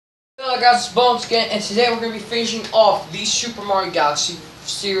up guys, it's Bones again, and today we're going to be finishing off the Super Mario Galaxy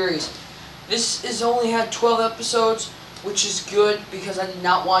series. This has only had 12 episodes, which is good because I did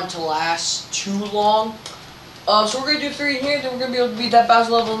not want it to last too long. So we're going to do 3 in here, then we're going to be able to beat that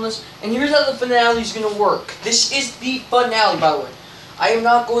Bowser level in this. And here's how the finale is going to work. This is the finale, by the way. I am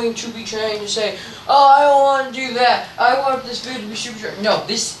not going to be trying to say, oh, I don't want to do that. I want this video to be super short. No,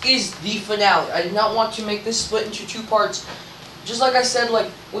 this is the finale. I did not want to make this split into 2 parts. Just like I said, like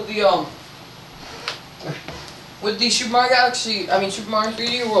with the Super Mario Galaxy, Super Mario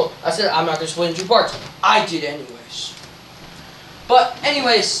 3D World, I said I'm not gonna split into 2 parts. I did anyways. But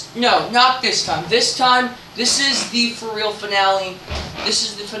anyways, no, not this time. This time, this is the for real finale. This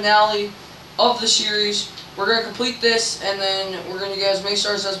is the finale of the series. We're gonna complete this, and then we're gonna get as many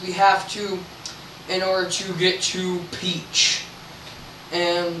stars as we have to in order to get to Peach.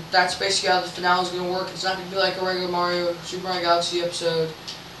 And that's basically how the finale is going to work. It's not going to be like a regular Super Mario Galaxy episode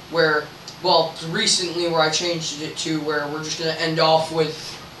where, well, recently where I changed it to where we're just going to end off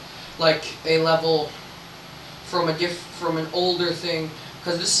with like a level from an older thing,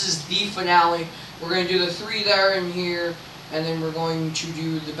 because this is the finale. We're going to do the 3 that are in here, and then we're going to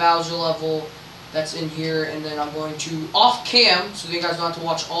do the Bowser level that's in here, and then I'm going to off cam so that you guys don't have to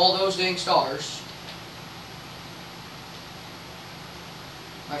watch all those dang stars.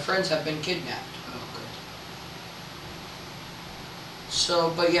 My friends have been kidnapped. Oh, good. So,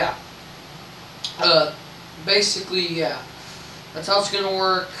 but yeah. Basically, yeah. That's how it's gonna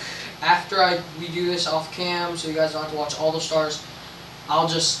work. After we do this off cam, so you guys don't have to watch all the stars, I'll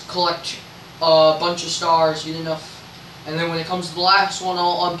just collect a bunch of stars, get enough, and then when it comes to the last one,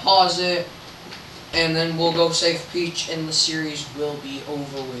 I'll unpause it, and then we'll go save Peach, and the series will be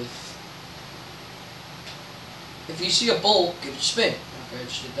over with. If you see a bolt, give it a spin. Okay, I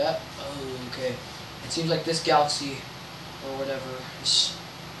just did that. Oh, okay. It seems like this galaxy, or whatever,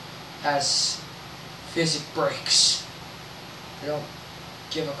 has physics breaks. They don't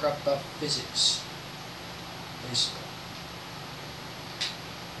give a crap about physics. Basically.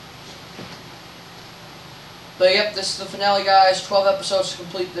 But yep, this is the finale, guys. 12 episodes to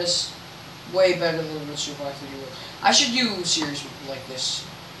complete this. Way better than the Super Mario 3D World. I should do series like this.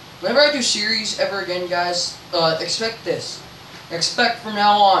 Whenever I do series ever again, guys, expect this. Expect from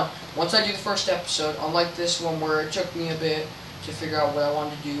now on, once I do the first episode, unlike this one where it took me a bit to figure out what I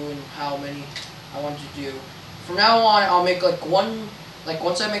wanted to do and how many I wanted to do. From now on, I'll make like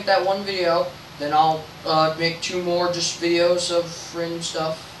once I make that 1 video, then I'll make 2 more just videos of random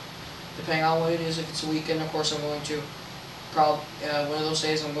stuff, depending on what it is. If it's a weekend, of course, I'm going to probably, one of those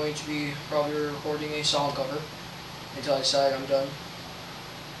days I'm going to be probably recording a song cover until I decide I'm done.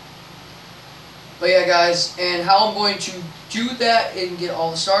 But yeah, guys, and how I'm going to do that and get all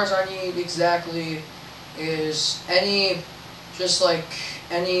the stars I need exactly is any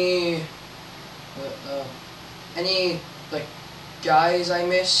like guys I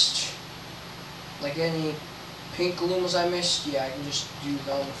missed, like any pink Lumas I missed, yeah, I can just do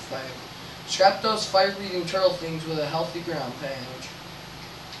them with fire. Scrap those fire-breathing turtle things with a healthy ground pound. I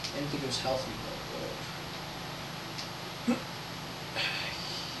didn't think it was healthy, but whatever.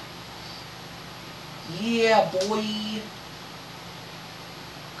 Yeah, boy. Okay,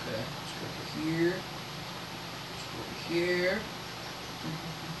 let's go over here. Let's go over here.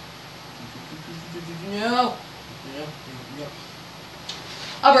 No. No.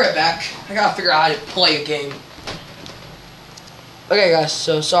 I'll be right back. I gotta figure out how to play a game. Okay, guys,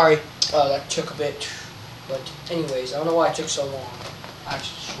 so sorry. That took a bit. But anyways, I don't know why it took so long.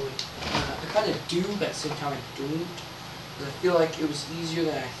 Actually, I kind of do, but at the same time I don't. Because I feel like it was easier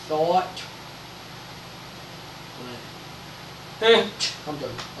than I thought. I'm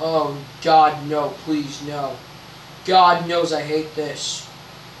done. Oh, God, no. Please, no. God knows I hate this.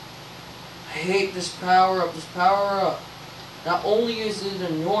 I hate this power-up. This power-up. Not only is it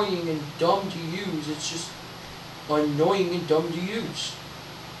annoying and dumb to use, it's just annoying and dumb to use.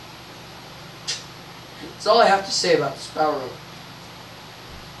 That's all I have to say about this power-up.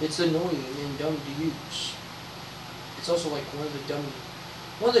 It's annoying and dumb to use. It's also like one of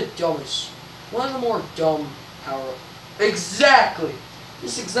the more dumb power-ups. Exactly!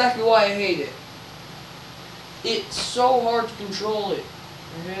 This is exactly why I hate it. It's so hard to control it.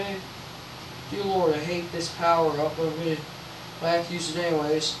 Okay? Dear Lord, I hate this power-up. I have to use it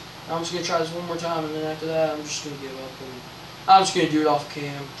anyways. I'm just going to try this one more time, and then after that, I'm just going to give up. And I'm just going to do it off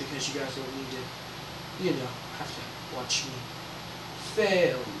cam, because you guys don't need to, you know, have to watch me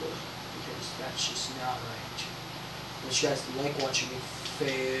fail. Because that's just not right. Unless you guys like watching me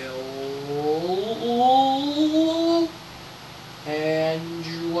fail. And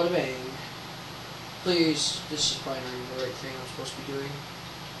what a bang. Please, this is probably not even the right thing I'm supposed to be doing.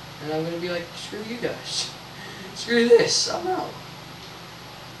 And I'm gonna be like, screw you guys. Screw this. I'm out.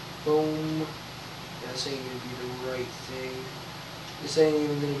 Boom. Yeah, this ain't gonna be the right thing. This ain't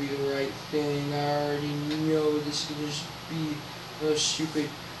even gonna be the right thing. I already know this is gonna just be stupid.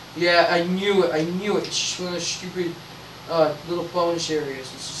 Yeah, I knew it. I knew it. It's just one of those stupid little bonus areas.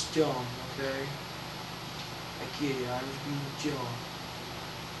 This is dumb, okay? I get it. I'm just being dumb.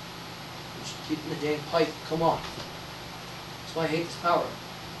 Just get in the damn pipe. Come on. That's why I hate this power.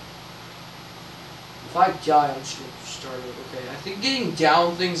 If I die, I'm just going to start it. Okay, I think getting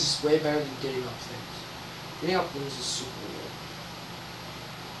down things is way better than getting up things. Getting up things is super weird.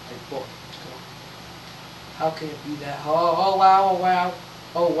 Like, boy, come on. How can it be that? Oh wow, oh wow.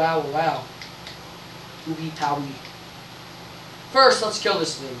 Oh wow, oh wow. Oogie powie. First, let's kill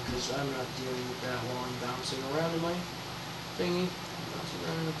this thing, because I'm not dealing with that while I'm bouncing around in my thingy. I'm bouncing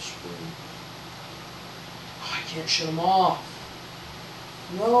around in the screen. Oh, I can't shut them off.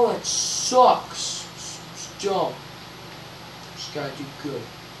 No, it sucks. It's dumb. Just gotta do good.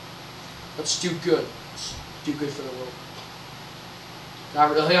 Let's do good. Let's do good for the world.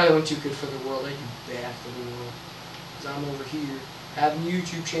 Not really, I don't do good for the world. I do bad for the world. Because I'm over here having a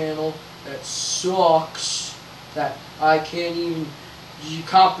YouTube channel that sucks. That I can't even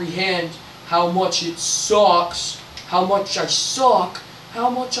comprehend how much it sucks. How much I suck. How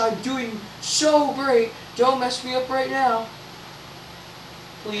much I'm doing so great. Don't mess me up right now.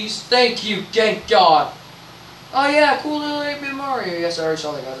 Please. Thank you. Thank God. Oh yeah, cool little 8-bit Mario. Yes, I already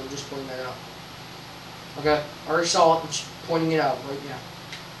saw that, guys. I'm just pointing that out. Okay? I already saw it. I'm just pointing it out right now.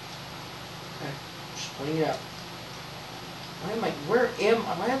 Okay? Just pointing it out. Where am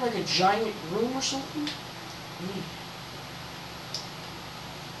I in like a giant room or something?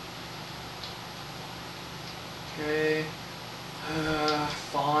 Okay.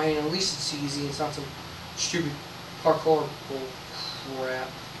 Fine. At least it's easy. It's not some stupid parkour bull crap.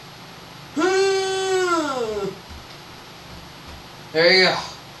 There you go.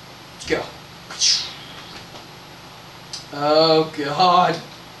 Let's go. Oh God.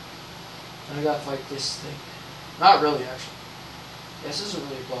 I gotta fight this thing. Not really, actually. This isn't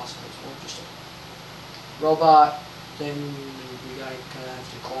really a boss fight. It's more just a robot thing. We gotta kind of have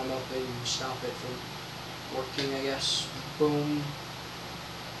to climb up it and stop it from working, I guess. Boom.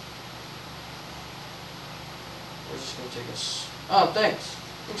 Where's this gonna take us? Oh, thanks.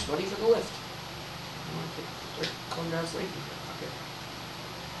 Thanks, buddy, for the lift. They're coming down sleepy. Okay.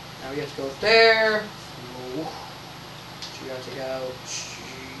 Now we have to go there. So we gotta take out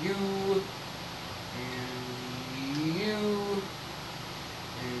you and you.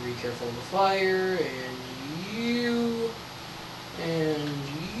 And be careful of the fire. And you. And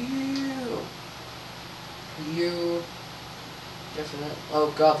you. You. Definitely. Oh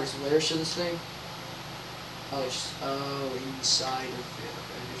God, there's layers to this thing. Oh, inside of it.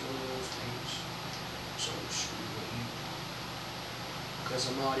 Okay, there's one of those things. So screw you. Because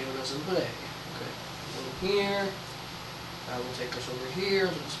the audio doesn't play. Okay. Go here. That will take us over here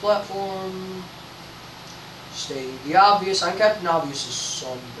to this platform. Stating the obvious. I'm Captain Obvious's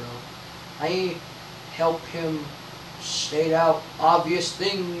son, bro. I help him state out obvious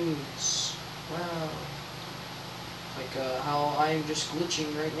things. Wow. Like how I'm just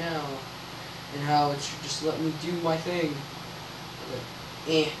glitching right now. And how it should just let me do my thing.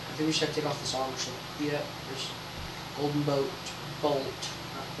 Okay. I think we should take off this armor. So, yeah, there's golden bolt, not boat.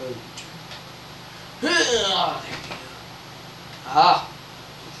 There you go. Ah,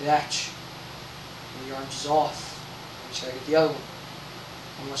 like that. And the orange is off. I just gotta get the other one.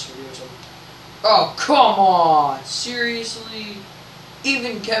 Unless we're doing something. Oh, come on! Seriously?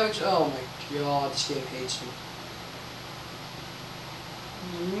 Even Kevin. Oh my God, this game hates me.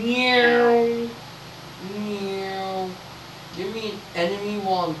 Meow. Meow. Give me an enemy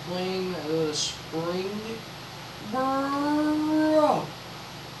while I'm playing the spring. Bro,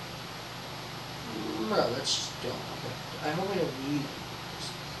 that's just dumb. Okay. I hope I don't need this.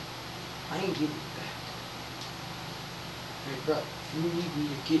 I ain't getting it back. Hey, bro, if you need me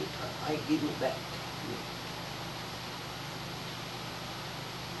to get it, I ain't getting it back.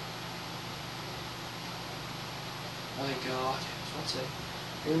 Oh my God. What's it?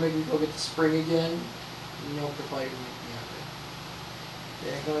 You're gonna make me go get the spring again? Nope, they're probably gonna make me out there.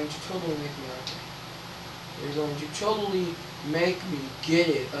 They're going to totally make me out there. They're going to totally make me get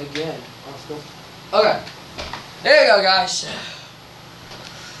it again. Let's go. Okay. There you go, guys.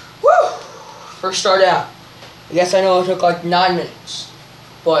 Woo! First start out. I guess I know it took like 9 minutes.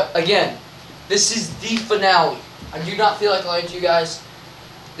 But again, this is the finale. I do not feel like lying to you guys.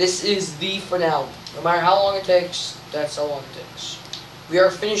 This is the finale. No matter how long it takes, that's how long it takes. We are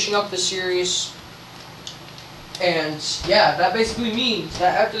finishing up the series. And yeah, that basically means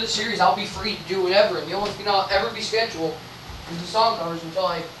that after the series, I'll be free to do whatever. And the only thing I'll ever be scheduled is the song covers until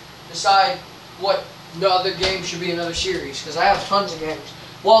I decide what the other game should be another series. Because I have tons of games.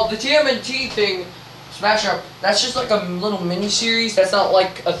 Well, the TMNT thing, Smash Up, that's just like a little mini series. That's not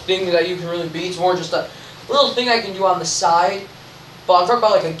like a thing that you can really beat. It's more just a little thing I can do on the side. But I'm talking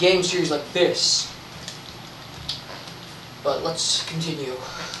about like a game series like this. But let's continue.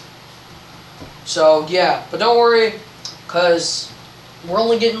 So yeah, but don't worry, cause we're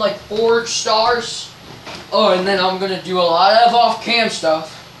only getting like 4 stars. Oh, and then I'm gonna do a lot of off-cam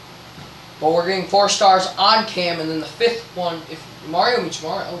stuff. But we're getting 4 stars on cam, and then the 5th one, if Mario meets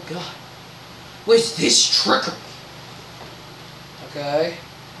Mario, oh god. What's this trickery? Okay,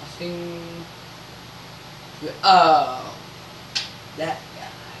 nothing. Oh, that guy.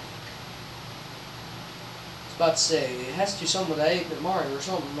 I was about to say, it has to do something with that 8-bit Mario or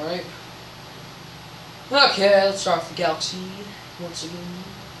something, right? Okay, let's start with the Galaxy once again.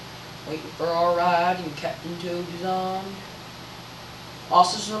 Waiting for our ride and Captain Toad is on. All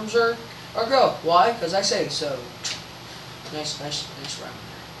systems are go. Why? Because I say so. Nice round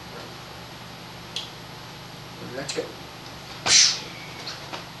there. Let's go.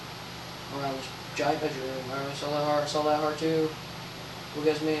 Around this giant bedroom. Alright, saw that heart too. We'll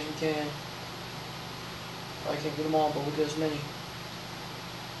get as many as we can. I can't get them all, but we'll get as many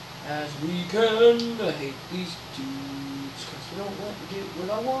as we can. I hate these dudes because they don't let me get what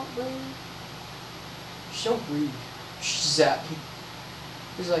I want, bro. She's so rude. She zapped me.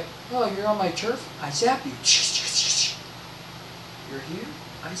 He's like, oh, you're on my turf? I zap you. You're here?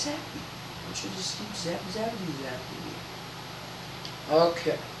 I zap you. Why don't you just keep zapping.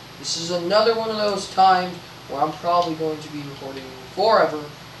 Okay. This is another one of those times where I'm probably going to be recording forever.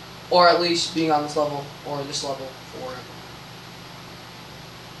 Or at least being on this level, or this level, forever.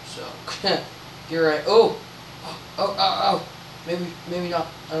 So, you're right. Oh, maybe not.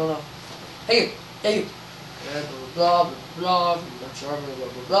 I don't know. Hey, you. Blah blah blah blah blah blah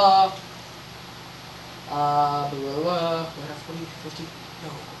blah blah blah. We have 40, 50.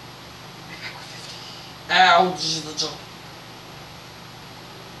 No. Ow!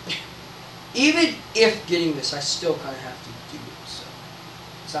 Even if getting this, I still kind of have to do it. So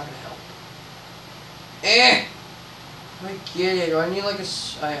it's not gonna help. I get it. I need like a.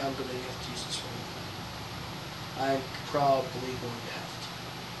 I'm gonna have to use this one. I'm probably going to have to.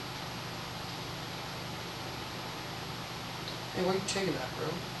 Hey, where are you taking that, bro?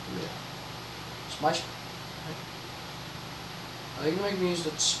 Yeah. It's my spring. Are they gonna make me use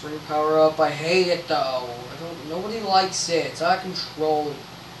the spring power up? I hate it though. Nobody likes it. It's out of control.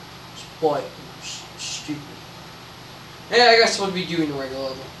 But stupid. Yeah, I guess we'll be doing the regular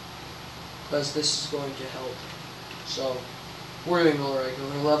level. Because this is going to help. So, we're doing the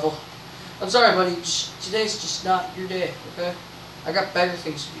regular level. I'm sorry, buddy. Today's just not your day, okay? I got better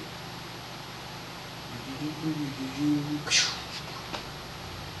things to do.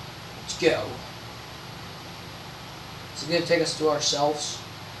 Let's go. Is it going to take us to ourselves?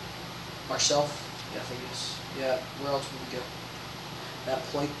 Ourself? Yeah, I think it is. Yeah, where else would we go? That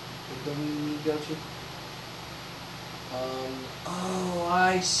plate that we need to go to? Oh,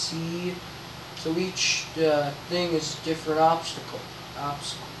 I see. So each thing is a different obstacle.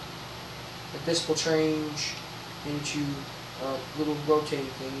 But this will change into little rotating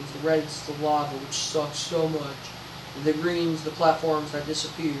things. The red's the lava, which sucks so much. And the green's the platforms that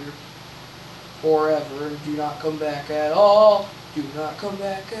disappear forever and do not come back at all. Do not come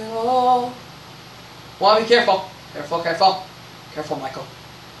back at all. Well, be careful. Careful, Michael.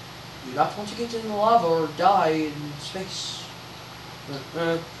 You do not want to get in the lava or die in space.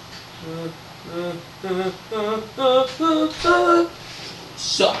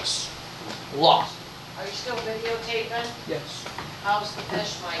 Sucks. Lost. Are you still videotaping? Yes. How's the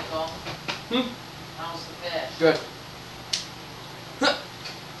fish, Michael? How's the fish? Good.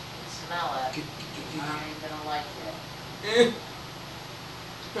 Smell it. I ain't gonna like it.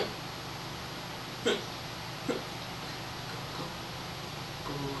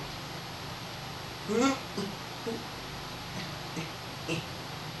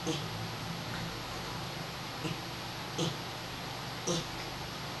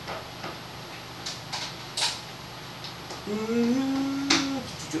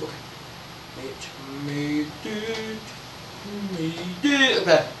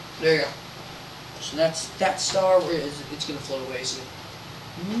 Okay, there you go. So that's that star. Where is it? It's gonna float away. So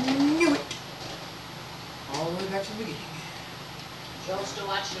knew it. All the way back to the beginning. Joe still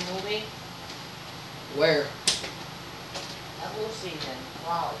watching the movie? Where? At Lucy then.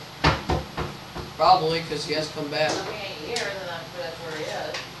 Wow. Probably because he has come back. If he ain't here, then that's where he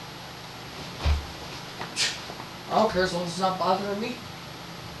is. I don't care as long as it's not bothering me.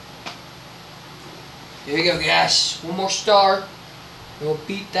 Here you go, guys. One more star. We'll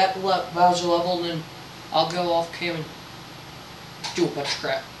beat that Bowser level, and then I'll go off cam and do a bunch of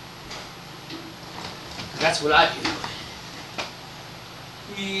crap. That's what I do.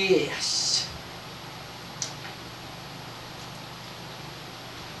 Yes.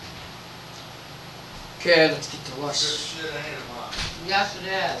 Okay, let's get to Good us. shit, ain't it, Mom? Yes, it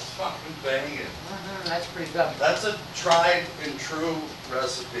is. Fucking banging. That's pretty good. That's a tried and true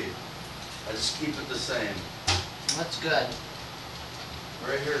recipe. I just keep it the same. That's good.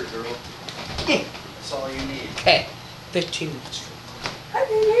 Right here, girl. That's all you need. Okay, 15 minutes.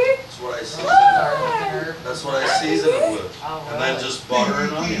 That's what I season it. Sorry, That's what I season it with. Oh, And then really? just butter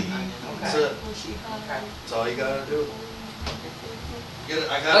and onion. That's Okay. it. Okay. That's all you gotta do. Get it.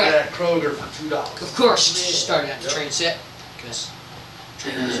 I got it at Kroger for $2. Of course, just starting at the train set, because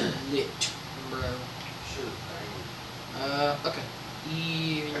train is lit, bro. Shit is Okay.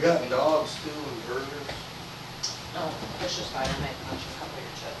 banging. I got dogs too and burgers. No, push this guy to make a bunch of couple of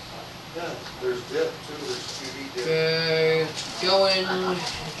your chips. Yeah, there's dip too. There's QD dip. Okay, going.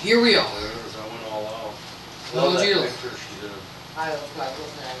 Here we are. There it is. I went all out. What Love was that your- picture she did. I was like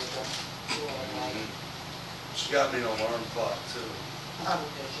looking at it. She got me an alarm clock too. Oh,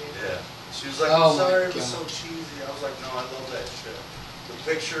 did you? Yeah. She was like, Oh I'm my sorry it was God. so cheesy. I was like, no, I love that shit. The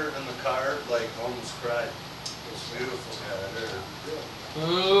picture and the card, like, almost cried. It was beautiful. Yeah, they're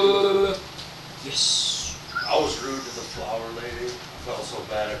good. Yes. I was rude to the flower lady. I felt so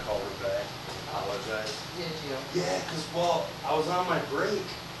bad I called her back. Apologize. Did you? Yeah, cause well, I was on my break.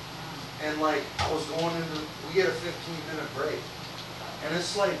 And like, I was going into, we get a 15-minute break. And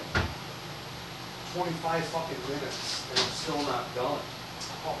it's like 25 fucking minutes and I'm still not done.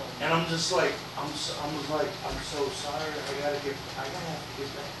 And I'm just like, I'm so sorry, I gotta have to get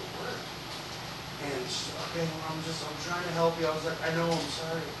back to work. And she's okay, well, I'm trying to help you. I was like, I know, I'm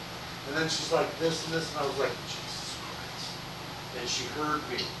sorry. And then she's like, this and this, and I was like, Jesus Christ. And she heard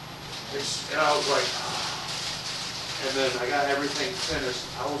me. And I was like, ah. And then I got everything finished.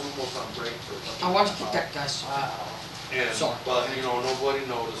 I was almost on break for a I want to get that, guys. Wow. And, Sorry. but, you know, nobody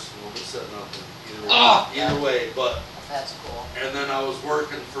noticed, nobody said nothing. Ah! Either way, but That's cool. and then I was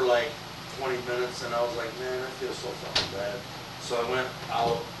working for like 20 minutes and I was like, man, I feel so fucking bad. So I went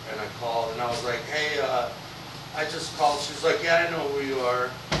out and I called and I was like, hey, I just called. She was like, yeah, I know who you are.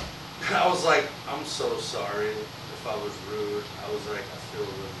 And I was like, I'm so sorry if I was rude. I was like, I feel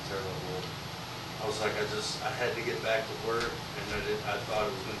really terrible. I was like, I had to get back to work and I thought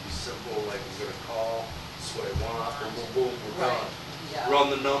it was going to be simple, like I'm going to call, swipe one off, boom, boom, boom, we're done. Yeah. Run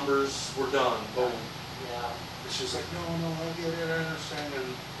the numbers, we're done, boom. Yeah. And she was like, no, I get it, I understand. And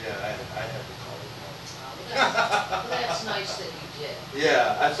yeah, I had to call her. That's nice that you did.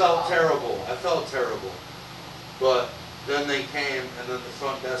 Yeah, I felt terrible. But then they came, and then the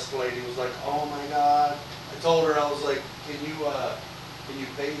front desk lady was like, oh my God. I told her, I was like, can you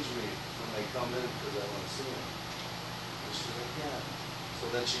page me when they come in, because I want to see them. And she's like, yeah. So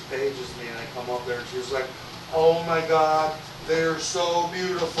then she pages me, and I come up there, and she was like, oh my God, they're so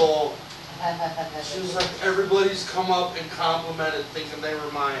beautiful. She was like, everybody's come up and complimented thinking they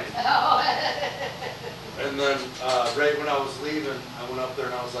were mine. And then right when I was leaving, I went up there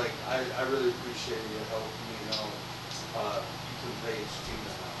and I was like, I really appreciate you helping me know. You can page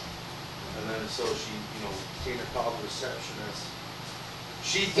Tina now. And then so she, Tina called the receptionist.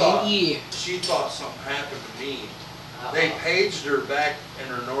 She thought something happened to me. They paged her back in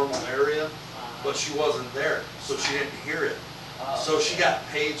her normal area, but she wasn't there, so she didn't hear it. So she got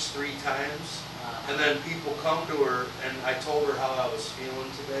paged 3 times, and then people come to her, and I told her how I was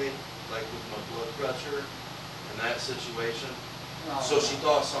feeling today, like with my blood pressure and that situation. So she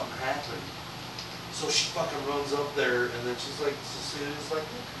thought something happened. So she fucking runs up there, and then she's like, Cecilia's like,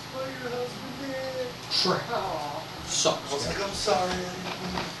 look at what your husband did. Crap. Oh. I Sucks. was like, I'm sorry, I didn't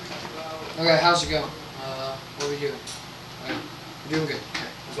mean to freak you out. Okay, how's it going? What are we doing? Alright, we're doing good. Okay,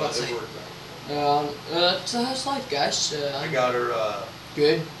 I was about to But it say. worked out. So how's life, guys? I got her,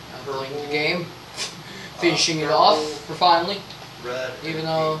 Good. Playing the purple, game. Finishing it purple, off for finally. red, Even and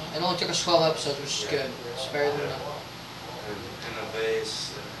though pink. it only took us 12 episodes, which is good. It's better than nothing. And a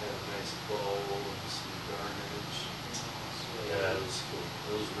vase, and it had a nice bowl and some garnish. Yeah, it was cool.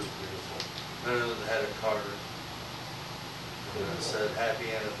 It was really beautiful. And then it had a card. And it said, happy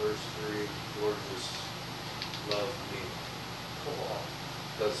anniversary, gorgeous, love me.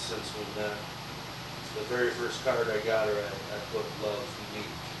 Because since we met, the very first card I got her, I put love me.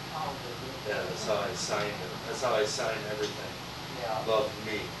 Yeah, that's how I signed it. That's how I sign everything. Yeah. Love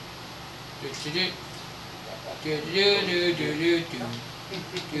me. Do-do-do. Do-do-do-do-do-do.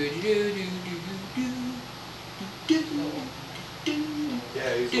 Do-do-do-do-do-do-do. Yeah,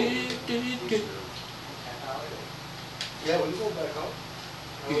 he's over there. Yeah, we can go back up.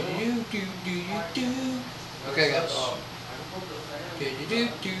 Okay, guys.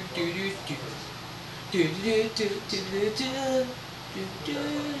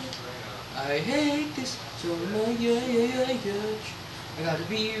 I hate this so much. I gotta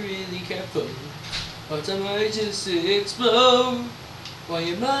be really careful, or I might just explode. Why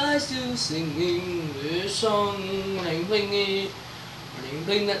am I still singing this song when I'm playing it? When I'm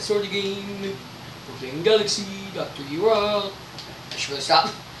playing that sort of game. We're playing Galaxy, Dr. World. I should really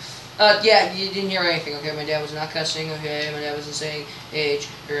stop. Yeah, you didn't hear anything, okay? My dad was not cussing, okay? My dad wasn't saying H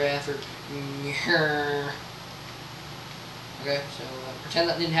or F or okay, so pretend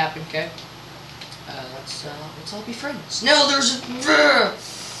that didn't happen, okay? Let's all be friends. No, there's a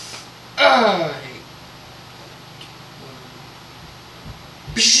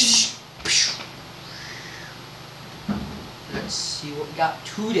let's see what we got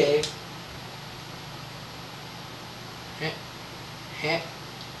today. Oh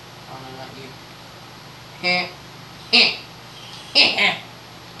no, not you. Okay.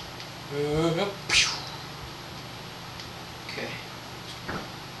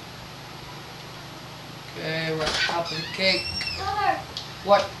 Okay, we're at the top of the cake. Mother,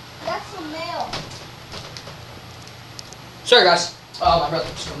 What? that's the mail. Sorry guys. My brother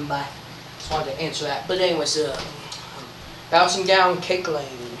was coming by. Just wanted to answer that. But anyways, bouncing down cake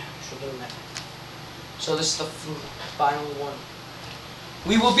lane. So this is the final one.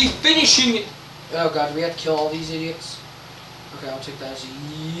 We will be finishing it. Oh god, do we have to kill all these idiots? Okay, I'll take that as a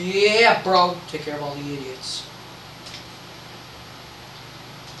yeah, bro. Take care of all the idiots.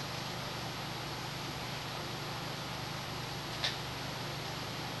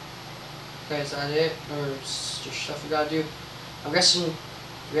 Okay, is that it? Or is there stuff we gotta do? I'm guessing, do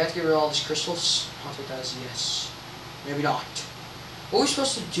we have to get rid of all these crystals? I'll take that as a yes. Maybe not. What are we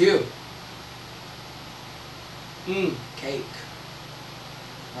supposed to do? Cake.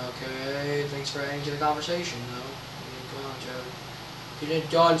 Okay, thanks for adding to the conversation, though. Come on, Joe. Could have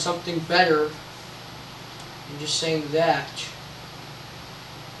done something better than just saying that.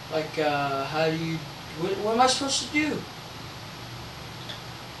 Like, how do you... What am I supposed to do?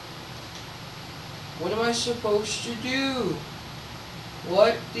 What am I supposed to do?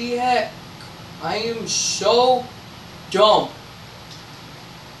 What the heck? I am so dumb.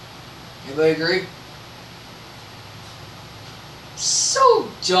 Anybody agree? So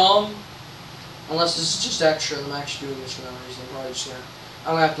dumb. Unless this is just extra, I'm actually doing this for no reason. I'm probably just gonna,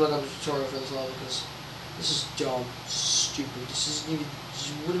 I'm gonna have to look up a tutorial for this level because this is dumb, stupid. This isn't even.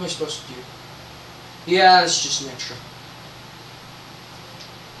 What am I supposed to do? Yeah, it's just an extra.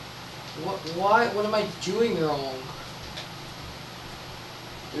 What? Why? What am I doing wrong?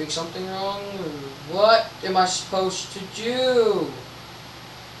 Doing something wrong? Or what am I supposed to do?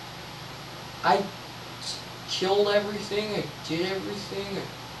 I killed everything. I did everything.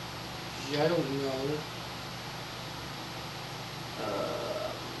 I don't know.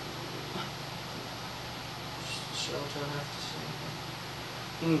 Shelter have to say.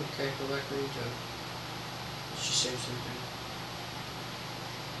 Okay, go back where you go. Let's just save something.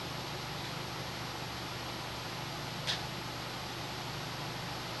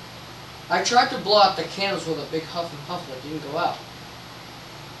 I tried to blow out the candles with a big huff and puff, but it didn't go out.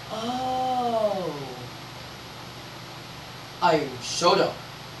 Oh. I am so dumb.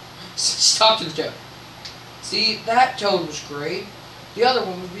 Stop to the toad. See, that toad was great. The other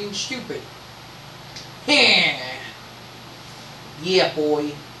one was being stupid. Yeah,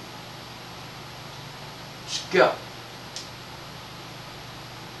 boy. Let's go.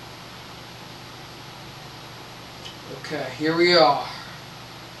 Okay, here we are.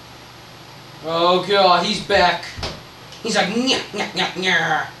 Oh god, he's back. He's like, nya, nya, nya,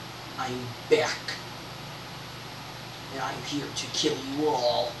 nya. I'm back. And I'm here to kill you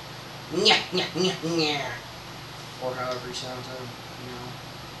all. Nya, nya, nya, nya. Or however he sounds, I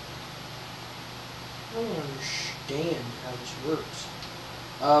don't understand how this works.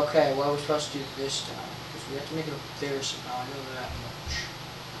 Okay, what are we supposed to do this time? Because we have to make it up there somehow, I know that much.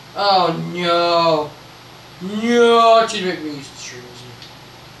 Oh no! No, it's gonna make me use the string, isn't it?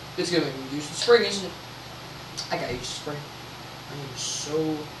 It's gonna make me use the spring, isn't it? I gotta use the spring. I am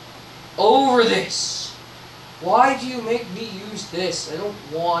so over this. Why do you make me use this? I don't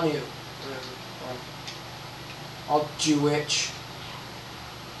want to. Whatever. I'll do it.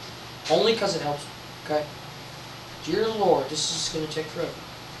 Only because it helps me, okay? Dear Lord, this is gonna take forever.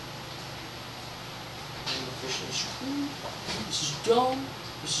 This is dumb.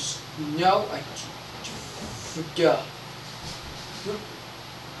 This is no. Duh.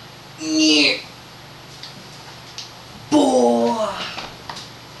 boy.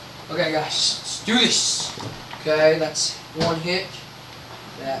 Okay, guys, let's do this. Okay, that's one hit.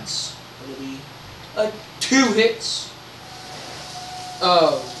 That's gonna be 2 hits.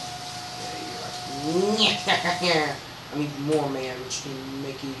 Oh. Okay, I'm even more mad, which is gonna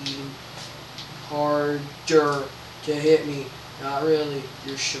make it even harder to hit me. Not really.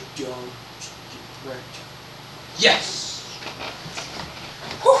 You're so dumb. Just get wrecked. Yes.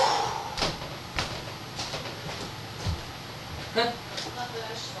 Whew. Huh?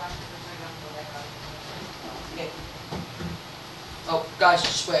 Okay. Oh, guys,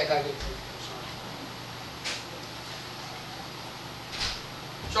 just wait. I gotta get a drink.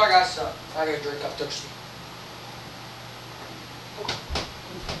 Sorry, guys. I gotta drink. I'm thirsty.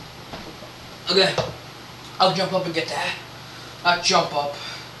 Okay. I'll jump up and get that. Not jump up.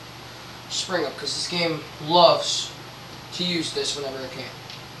 Spring up, because this game loves to use this whenever it can.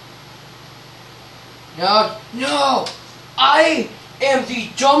 No! I am the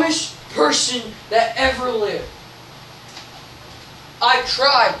dumbest person that ever lived. I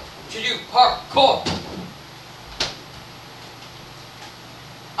tried to do parkour.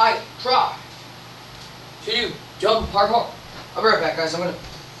 I tried to do dumb parkour. I'll be right back, guys. I'm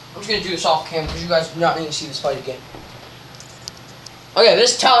just gonna do this off cam because you guys do not need to see this fight again. Okay,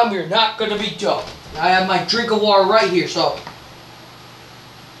 this time we're not gonna be dumb. I have my drink of water right here, so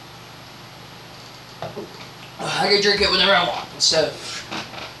I can drink it whenever I want instead of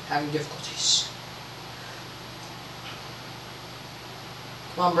having difficulties.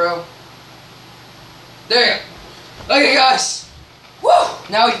 Come on, bro. There you go. Okay, guys. Woo!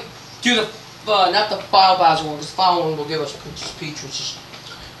 Now we do the, not the final Bowser one, because the final one will give us Princess Peach, which is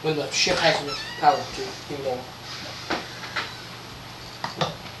when the ship has enough power to do more.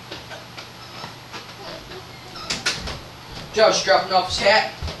 Joe's dropping off his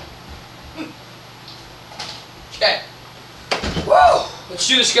hat. Okay. Woo! Let's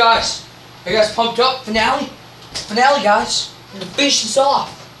do this, guys. Are you guys pumped up? Finale? Finale, guys. We're gonna finish this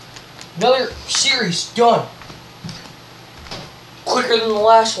off. Another series done. Quicker than the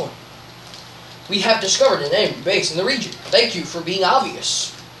last one. We have discovered an enemy base in the region. Thank you for being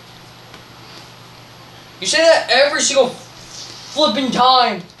obvious. You say that every single flipping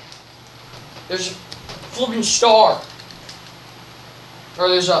time there's a flipping star. Or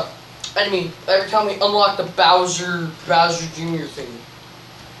there's a enemy every time we unlock the Bowser Jr. thing.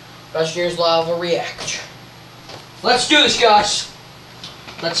 Bowser Jr.'s lava react. Let's do this, guys.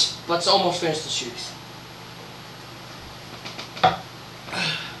 Let's almost finish the series.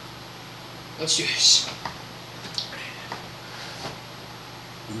 Let's do this.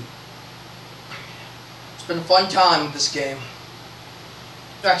 It's been a fun time with this game.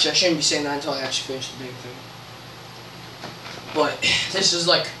 Actually, I shouldn't be saying that until I actually finish the big thing. But this is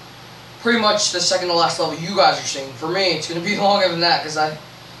like pretty much the second to last level you guys are seeing. For me, it's gonna be longer than that because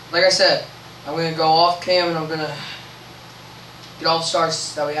like I said, I'm gonna go off cam and I'm gonna get all the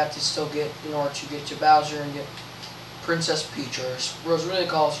stars that we have to still get in order to get to Bowser and get Princess Peach, or Rose really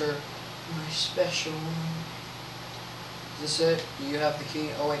calls her my special one. Is this it? Do you have the key?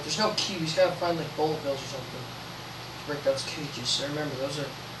 Oh wait, there's no key. We just gotta find like bullet bills or something to break those cages. So remember, those are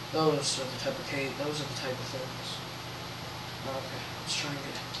the type of cage. Those are the type of things. Okay, let's try and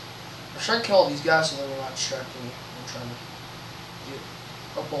get. I'm trying to kill all these guys so they're not distracting me. I'm trying to get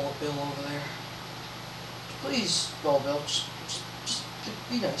a bullet bill over there. Please, bullet bill, just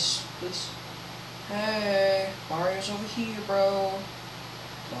be nice, please. Hey, Mario's over here, bro.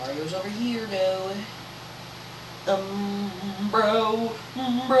 Mario's over here, though. Bro,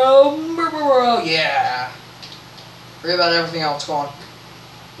 yeah. Forget about everything else, come on.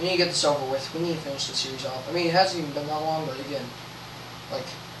 We need to get this over with. We need to finish the series off. I mean, it hasn't even been that long, but again, like,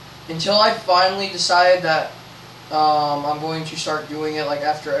 until I finally decide that I'm going to start doing it, like,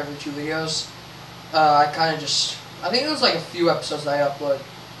 after every 2 videos, I kind of just, I think it was like a few episodes that I upload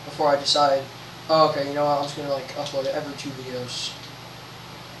before I decided, oh, okay, you know what, I'm just going to, like, upload it every 2 videos.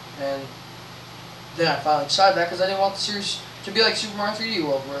 And then I finally decided that because I didn't want the series to be like Super Mario 3D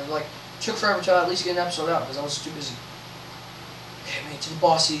World, where it, like, took forever to at least get an episode out because I was too busy. Okay, made it to the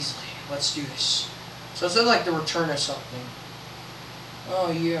boss easily. Let's do this. So it's like the return of something.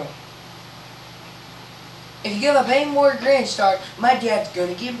 Oh, yeah. If you give a pain more Grand Star, my dad's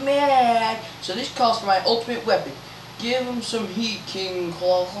gonna get mad. So this calls for my ultimate weapon. Give him some heat, King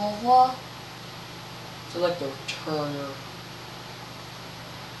Claw Claw Claw. So like the returner.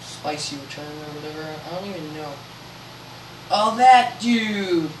 Spicy returner or whatever. I don't even know. Oh, that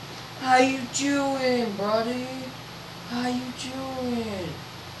dude. How you doing, buddy? How you doing?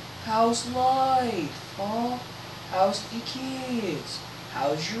 How's life, huh? How's the kids?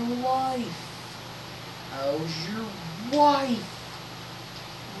 How's your life? How's your wife.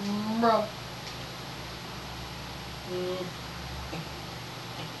 Bro.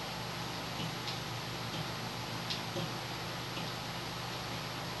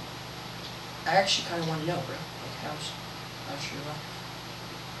 I actually kind of want to know, bro. Like, how's your life?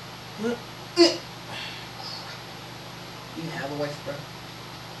 You can have a wife, bro.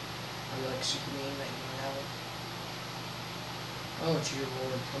 Are you like super mean that you can have one? Oh, dear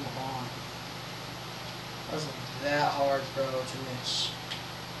Lord, come on. That wasn't that hard, bro, to miss.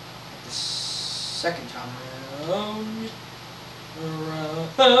 Like the second time around,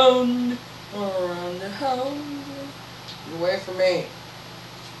 around the house. Get away from me.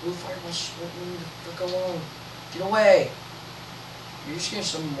 Blue fireballs won't leave me the frick alone. Get away. You're just getting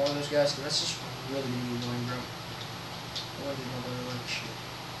some more of those guys, because that's just really gonna be annoying, bro. I want to know like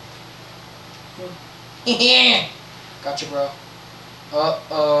shit. Gotcha, bro.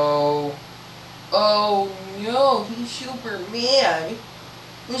 Uh-oh. Oh, no, he's super mad.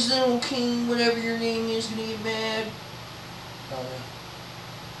 This little king, whatever your name is, gonna get mad. Oh, yeah.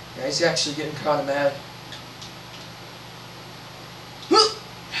 Yeah, he's actually getting kind of mad.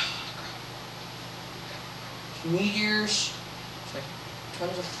 Meteors. It's like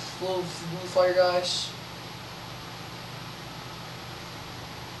tons of little blue fire guys.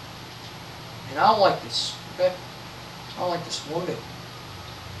 And I don't like this, okay? I don't like this one bit.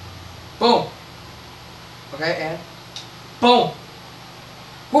 Boom. Okay, and boom.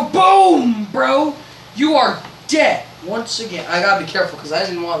 Well, boom, bro. You are dead. Once again, I gotta be careful because I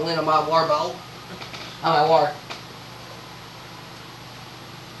didn't want to land on my water bottle. On my water.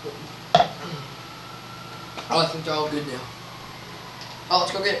 Oh, I think they're all good now. Oh,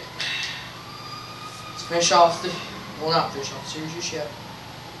 let's go get it. Let's finish off the... Well, not finish off the series just yet.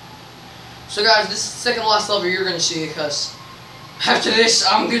 So guys, this is the second to last level you're going to see because after this,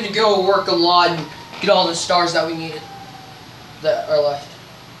 I'm going to go work a lot and get all the stars that we needed that are left.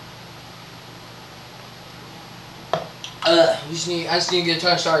 I just need to get a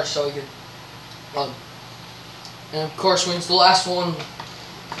ton of stars so we can and of course, when it's the last one,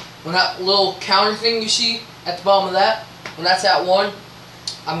 when that little counter thing you see at the bottom of that, when that's at 1,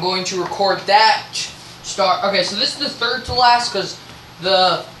 I'm going to record that star. Okay, so this is the third to last because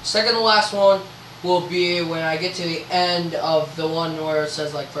the second to last one will be when I get to the end of the one where it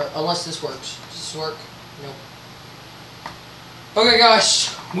says like, unless this works. Does this work? Nope. Okay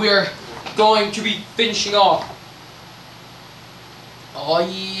guys, we're going to be finishing off. Oh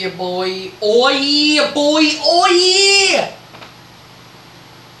yeah boy, oh yeah boy, oh yeah!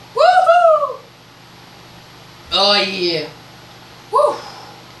 Woohoo! Oh yeah. Woo!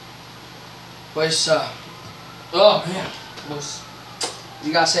 But it's, oh man,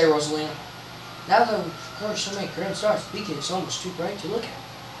 you gotta say, Rosalina. Now that we've covered so many grand stars, speaking, it's almost too bright to look at.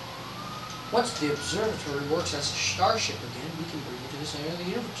 Once the observatory works as a starship again, we can bring you to the center of the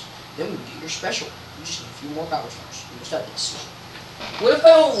universe. Then we can get your special. We just need a few more power stars. We must have this. What if I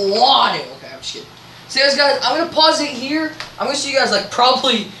don't want it? Okay, I'm just kidding. So guys, I'm gonna pause it here. I'm gonna see you guys like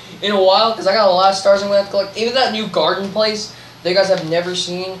probably in a while because I got a lot of stars I'm gonna have to collect. Even that new garden place that you guys have never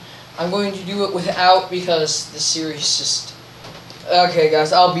seen, I'm going to do it without because the series just. Okay,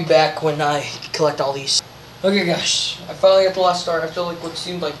 guys, I'll be back when I collect all these. Okay, guys, I finally got the last star after like what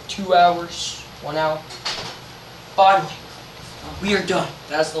seemed like 2 hours, 1 hour. Finally, we are done.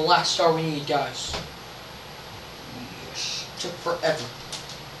 That's the last star we need, guys. Yes, took forever.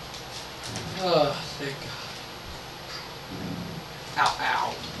 Oh, thank God. Ow,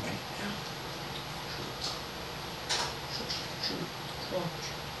 ow.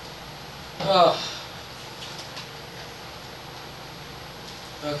 Oh.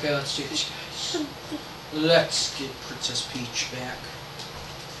 Okay, let's do this, guys. Let's get Princess Peach back.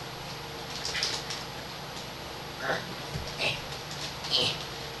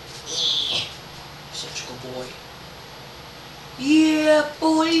 Such a good boy. Yeah,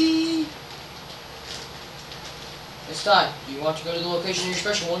 boy! It's time. Do you want to go to the location of your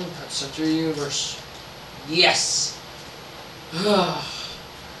special one? At the center of the universe. Yes!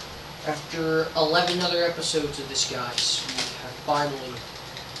 After 11 other episodes of this, guys, we have finally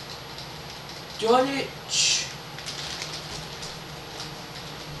done it!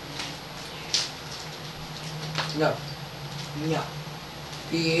 No. No.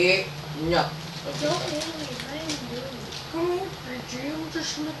 Yeah. No. Okay. Don't eat me, I am doing it. Come here, Bridget. I'm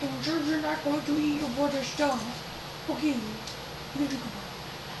just making sure you're not going to eat your brother's stuff. Okay. Here we go.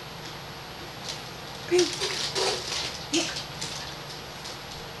 Pete. Yeah.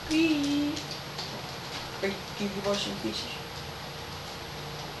 Pete. Wait, give you some pieces.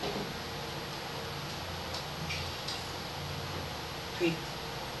 Pete.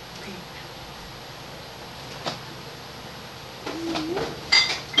 Pete.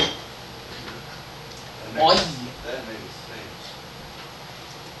 Oi. That makes sense.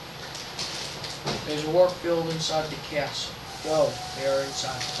 There's a warp field inside the castle. Go. They are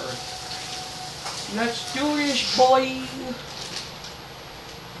inside. Hurry. Let's do this, boy.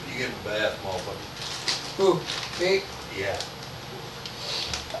 You get a bath, motherfucker. Who? Me? Yeah.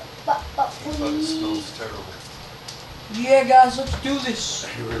 But It fucking smells terrible. Yeah, guys, let's do this. It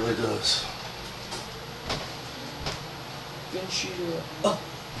really does. Oh,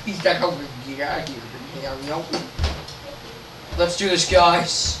 he's not over. Get out of here. Let's do this,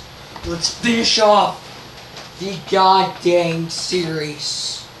 guys. Let's finish off the goddamn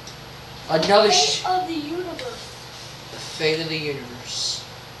series. Another fate of the universe. The fate of the universe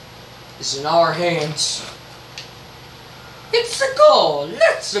is in our hands. It's a goal.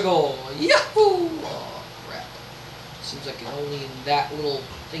 Let's go. Yahoo! Oh crap! Seems like only in that little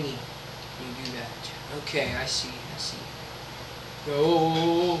thingy you do that. Okay, I see.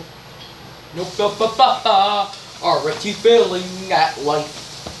 No. Nope. Already failing at life.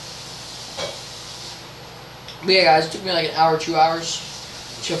 But yeah, guys, it took me like an hour, 2 hours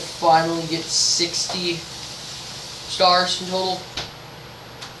to finally get 60 stars in total.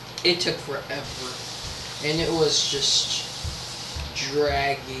 It took forever, and it was just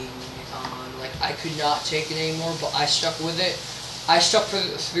dragging on. Like, I could not take it anymore, but I stuck with it. I stuck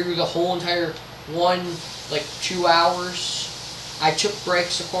through the whole entire 2 hours. I took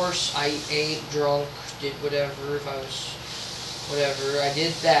breaks, of course. I ate, drunk, did whatever. If I was whatever, I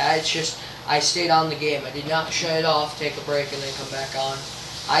did that. It's just I stayed on the game. I did not shut it off, take a break, and then come back on.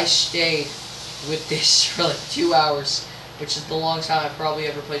 I stayed with this for like 2 hours, which is the longest time I've probably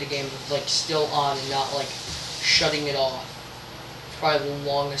ever played a game with like still on and not like shutting it off. It's probably the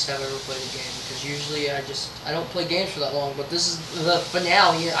longest I've ever played a game, because usually I don't play games for that long, but this is the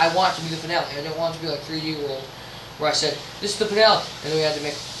finale. I want it to be the finale. I don't want it to be like 3D World, where I said this is the finale, and then we had to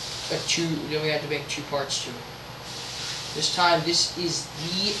make two parts to it. This time, this is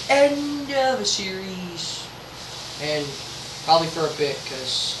the end of a series, and probably for a bit,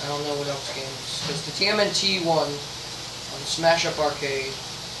 because I don't know what else games. Because the TMNT one on Smash Up Arcade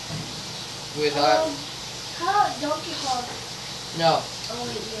with How about Donkey Kong? no, Oh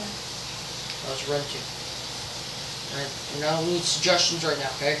wait, yeah. I was renting. And I don't need suggestions right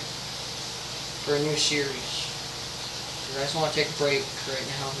now, okay? For a new series. I just want to take a break right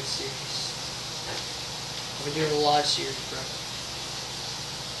now of this series. I've been doing a lot of series, bro.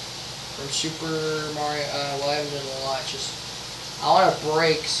 From Super Mario, well, I haven't done a lot, just I want a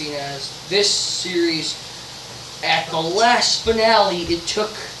break, seeing as this series, at the last finale, it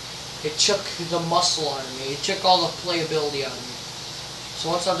took the muscle out of me. It took all the playability out of me. So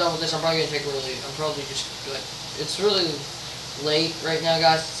once I'm done with this, I'm probably gonna I'm probably just like, it's really late right now,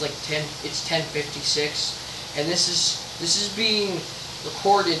 guys. It's like 10:56, and this is being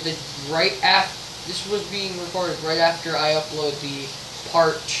recorded this was being recorded right after I upload the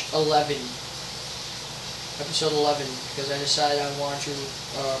part 11, episode 11, because I decided I wanted to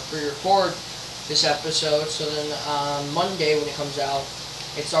pre-record this episode, so then on Monday when it comes out,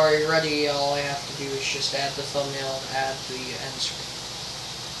 it's already ready. All I have to do is just add the thumbnail and add the end screen.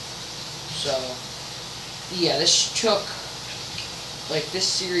 So, yeah, this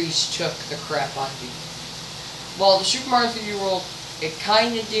series took the crap out of me. Well, the Super Mario 3D World, it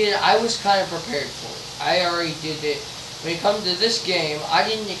kind of did. I was kind of prepared for it. I already did it. When it comes to this game, I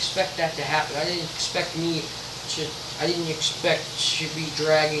didn't expect that to happen. I didn't expect to be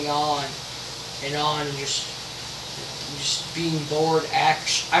dragging on and on, and just being bored. I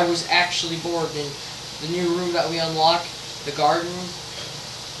was actually bored in the new room that we unlocked, the garden.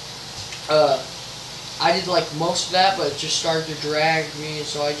 I did like most of that, but it just started to drag me, and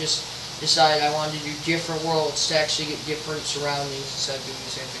so I just decided I wanted to do different worlds to actually get different surroundings instead of doing the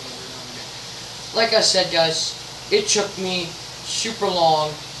same thing over and over again. Like I said, guys, it took me super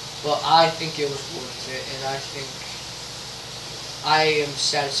long, but I think it was worth it, and I think I am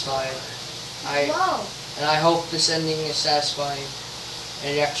satisfied. Wow. And I hope this ending is satisfying,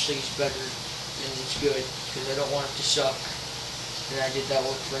 and it actually is better, and it's good, because I don't want it to suck, and I did that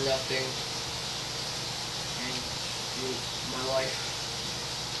work for nothing, and my life.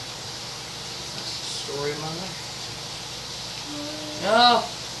 Story of my life. No!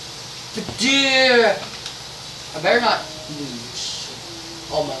 But dear! I better not lose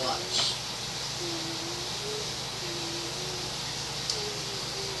all my lives.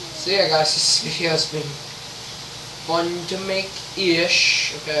 So yeah, guys, this video has been fun to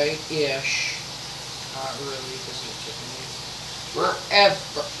make-ish, okay? Ish. Not really, because it took me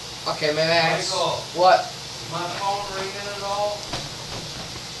forever. Okay, maybe Michael. What? Is my phone ringing at all?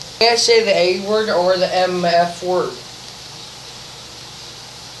 Can I say the A word or the MF word?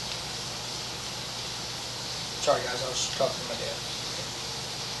 Sorry guys, I was talking to my dad.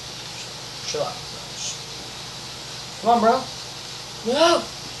 Chill out. Come on, bro. No.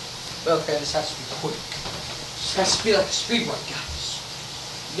 Okay, this has to be quick. This has to be like a speed run, guys.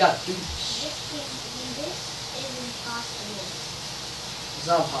 You gotta do this. This is impossible. It's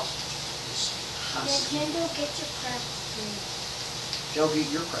not impossible. It's possible. Nintendo, get your crap straight. Joe, get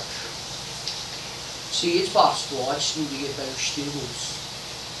your pressure. See, it's possible. I just need to get better skills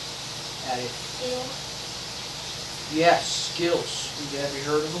at it. Still? Yes, skills. Have you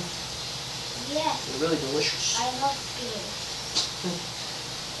heard of them? Yes. They're really delicious. I love skills.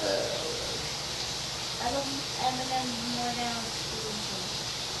 I love M&M more than skills.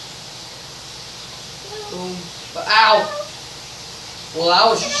 Boom. But, ow! Well, that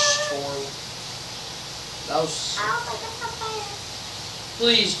was just horrible. That was... Ow, my God.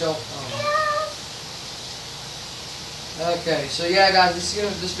 Please don't. Okay, so yeah, guys, this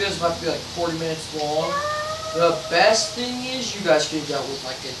video is about to be like 40 minutes long. The best thing is you guys can go with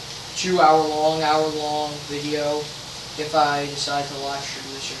like a 2-hour long video if I decide to live stream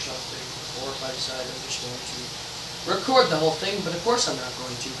this or something, or if I decide I'm just going to record the whole thing. But of course I'm not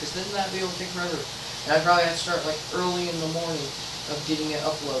going to, because then that video will take forever, and I'd probably have to start like early in the morning of getting it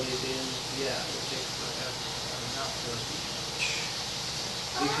uploaded, and yeah, it would take forever. I'm not going to be much.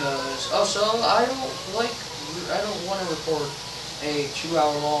 Because also I don't want to record a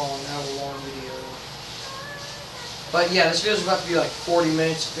 2-hour long video. But yeah, this video is about to be like 40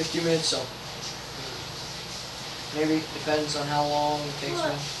 minutes, 50 minutes, so maybe it depends on how long it takes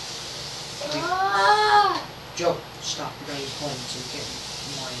me. Joe, stop! You're gonna be playing, so you can't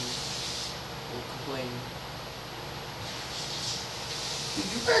be whining or complaining.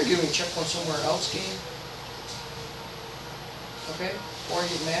 Dude, you better give me a checkpoint somewhere else, game. Okay, before I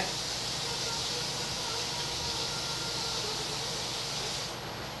get mad.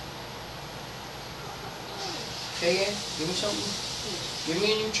 Okay, yeah, give me something. Give me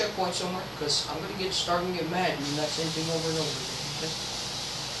a new checkpoint somewhere, because I'm gonna get starting to get mad doing that same thing over and over again. Okay?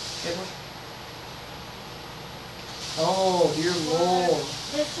 Okay, boy? Oh, dear Lord.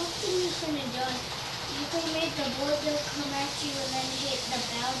 There's something you can have done. You can make the boulder come at you and then hit the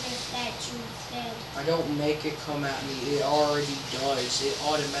Bowser statue instead. I don't make it come at me. It already does. It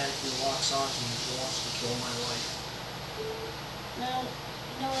automatically locks onto me if it wants to kill my life. No,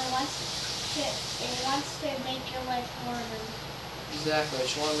 it wants to make your life harder. Exactly. I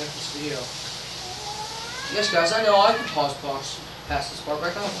just want to make this video. Yes, guys, I know I can past this part,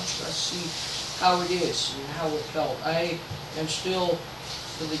 but I kind of want you guys to see how it is and how it felt. I am still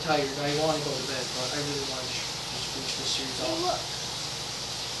really tired. I want to go to bed, but I really want to just finish this series Hey, off. look.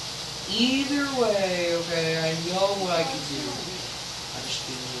 Either way, okay, I know what I can do. I just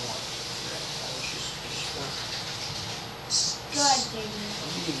didn't want to. Okay? I was just God dang it.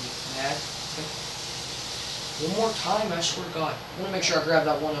 I'm getting mad. Okay. One more time, I swear to God. I want to make sure I grab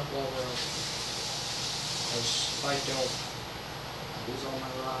that one up while we're over. Because if I don't lose all my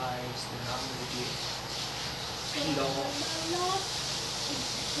lives, then I'm going to get beat all.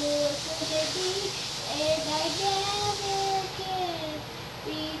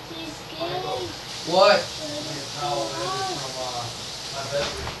 What?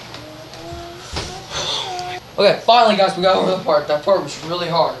 Okay, finally guys, we got over the part. That part was really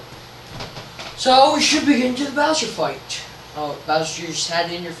hard. So, we should begin to the Bowser fight. Oh, Bowser, you just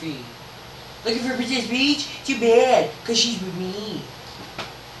had it in your feed. Looking for Princess Peach? Too bad, because she's with me.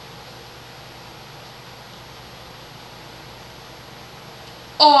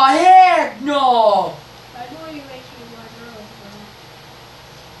 Oh, heck no! I know you're making my girl,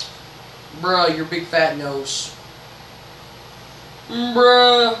 Bruh, your big fat nose.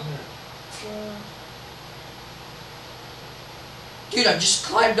 Bruh. Dude, I just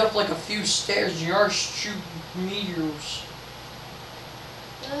climbed up like a few stairs and you are shooting meteors.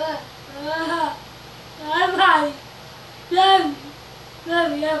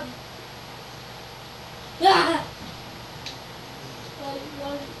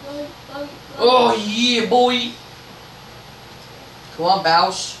 Oh yeah, boy. Come on,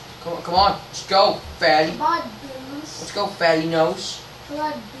 Bows. Come on. Let's go, fatty. Come on, Booze. Let's go, fatty nose. Come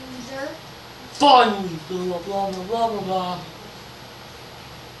on, Boozer. Finally, blah blah blah blah blah blah.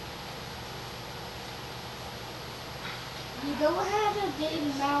 You don't have a big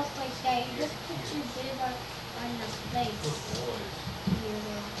mouth like that. You just put your bib on your face.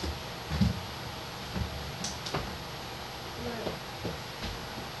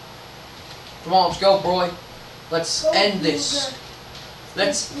 Come on, let's go, boy. Let's Go, end this. Boozer.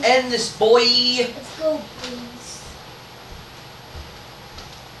 Let's end this, boy. Let's go, Booze.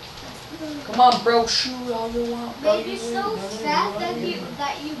 Come on, bro. Shoot all you want, bro. Baby, so fast that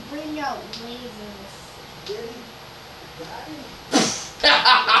you bring out lasers.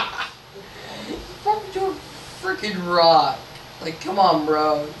 Fucking to a freaking rock. Like, come on,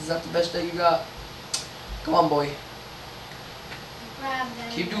 bro. Is that the best day you got? Come on, boy. Grab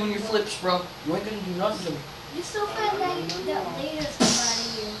that. Keep doing your flips, bro. You ain't gonna do nothing to me. You still got that latest come out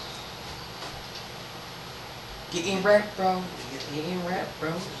of you. Get in rap, bro. Get in rap,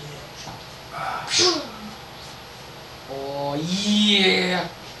 bro. Oh, yeah.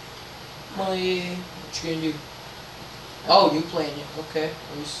 Oh, yeah. What you gonna do? Oh, you playing it. Okay.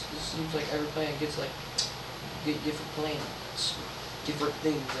 Well, this seems like every planet gets, like, get different planets. Different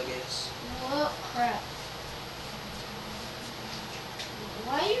things, I guess. Oh, crap.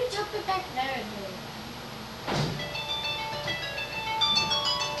 Why are you jumping back there,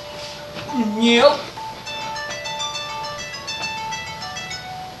 dude? Yep.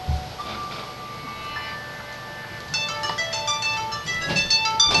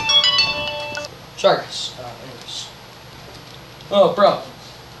 Sorry, guys. Anyways. Oh, bro.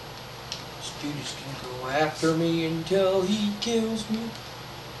 This dude is gonna go after me until he kills me.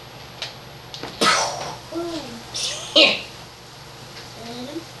 Boom. Yeah.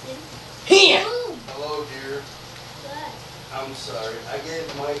 Boom. Hello, dear. What? I'm sorry. I gave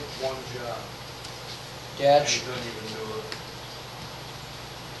Mike one job. Dad. And he couldn't even do it.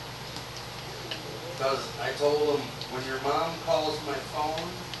 Because I told him, when your mom calls my phone,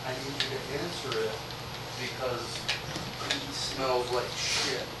 I need you to answer it because he smells like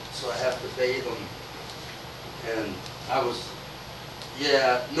shit. So I have to bathe him. And I was,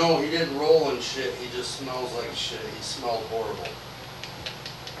 yeah, no, he didn't roll in shit. He just smells like shit. He smelled horrible.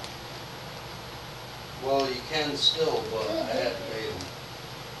 Well, you can still, but I had to bathe him.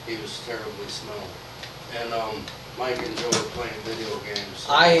 He was terribly smelling. And Mike and Joe were playing video games.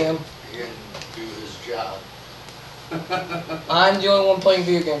 So I am. He didn't do his job. I'm the only one playing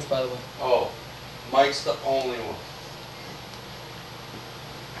video games, by the way. Oh, Mike's the only one.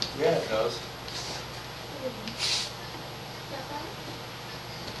 Yeah, it does.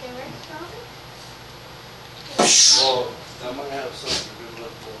 Well, that might have something to do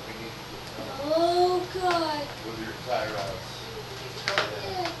with what we need to get done Oh, God. with your tie rods.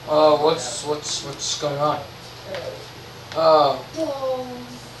 What's going on? Oh.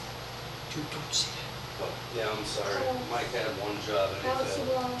 Dude, don't say that. But, yeah, I'm sorry. Mike had one job and he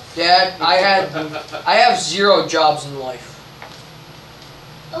failed. Dad, I have 0 jobs in life.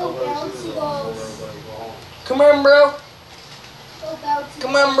 Oh, bouncy balls. Come on, bro. Oh, bouncy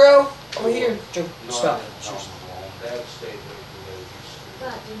Come on, bro. Over here. Joe, No, stop. I didn't tell him to go home. Dad stayed there for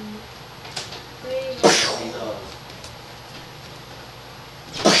God, didn't He does.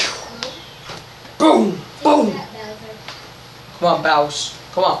 Boom, boom. That Bowser. Come on, Bows.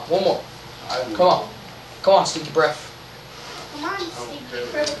 Come on, one more. Come on. Come on, stinky breath. Come on, stinky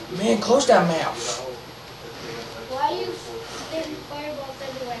critter. Man, close that mouth. Why are you spitting fireballs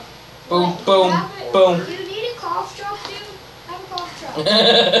everywhere? Boom, What, boom, you have it- boom. Do you need a cough drop, dude? Have a cough drop.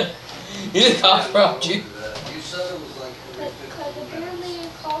 You just cough from you. You said it was like every Because 15 apparently minutes.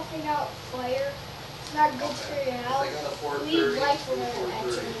 you're coughing out fire. It's not good for your health. They got a 4:30, Leave life alert, 4:30.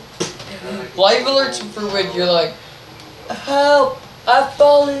 actually. Life alerts for when you're like, help! I've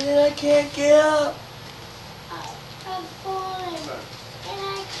fallen and I can't get up. I'm falling and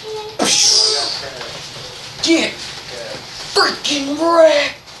I can't. Get Okay. freaking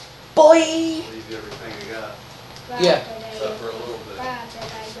wrecked, boy! Leave you everything you got, Yeah. except for a little bit.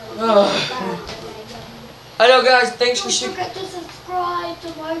 I know, guys. Thanks for Don't sharing. forget to subscribe to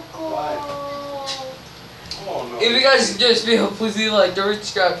Michael. Oh, no. If you guys do this video, please leave a like. Don't forget to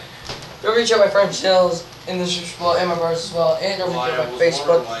subscribe. Don't reach out my friend's channels in the description below and my brothers as well. And don't Well, forget I my was Facebook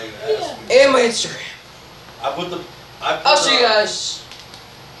wondering why you asked me. and my Instagram. I put I'll see you guys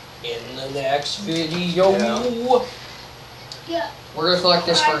in the next video. Yeah. We're gonna collect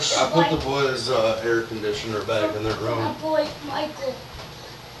this first. I put the boys' air conditioner back in their My room. boy Michael.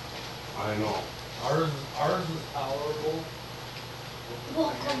 I know. Ours is tolerable.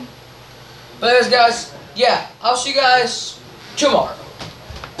 Welcome. But anyways, guys, yeah, I'll see you guys tomorrow.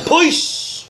 Peace.